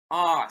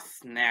Aw,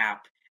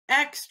 snap.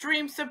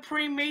 Extreme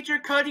Supreme Major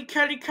cut.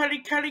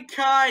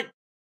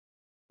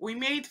 We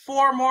made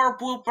 4 more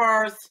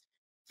bloopers.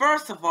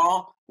 First of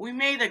all, we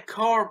made a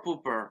core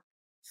blooper.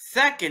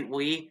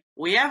 Secondly,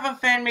 we have a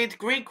fan-made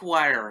Greek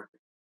letter.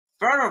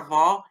 Third of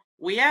all,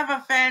 we have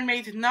a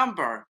fan-made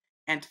number.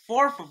 And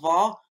fourth of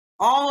all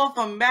of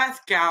the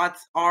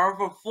mascots are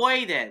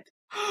REUPLOADED.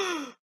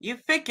 You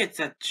think it's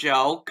a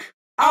joke?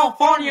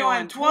 Alfonso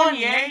and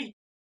 28?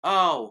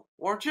 Oh,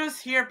 we're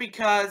just here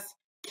because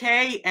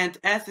K and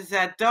S is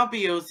at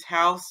W's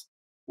house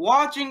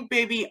watching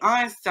Baby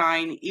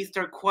Einstein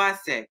Easter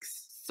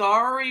Classics.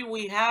 Sorry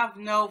we have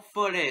no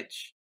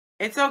footage.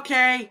 It's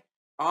okay.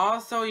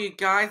 Also, you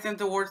guys in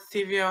the words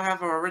TVO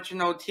have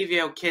original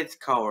TVOKids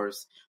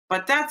colors.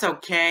 But that's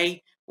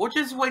okay. We'll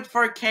just wait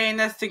for K and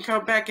S to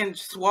come back and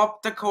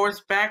swap the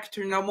colors back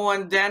to normal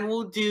and then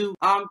we'll do.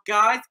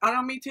 Guys, I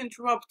don't mean to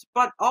interrupt,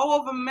 but all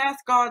of the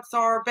mascots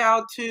are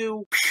about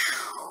to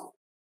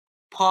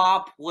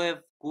pop with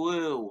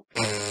glue.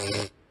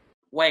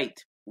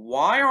 Wait,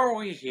 why are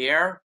we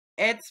here?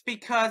 It's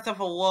because of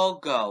a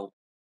logo.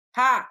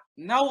 Ha!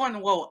 No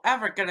one will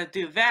ever gonna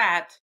do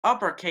that!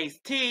 Uppercase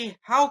T,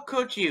 how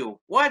could you?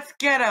 Let's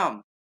get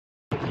 'em!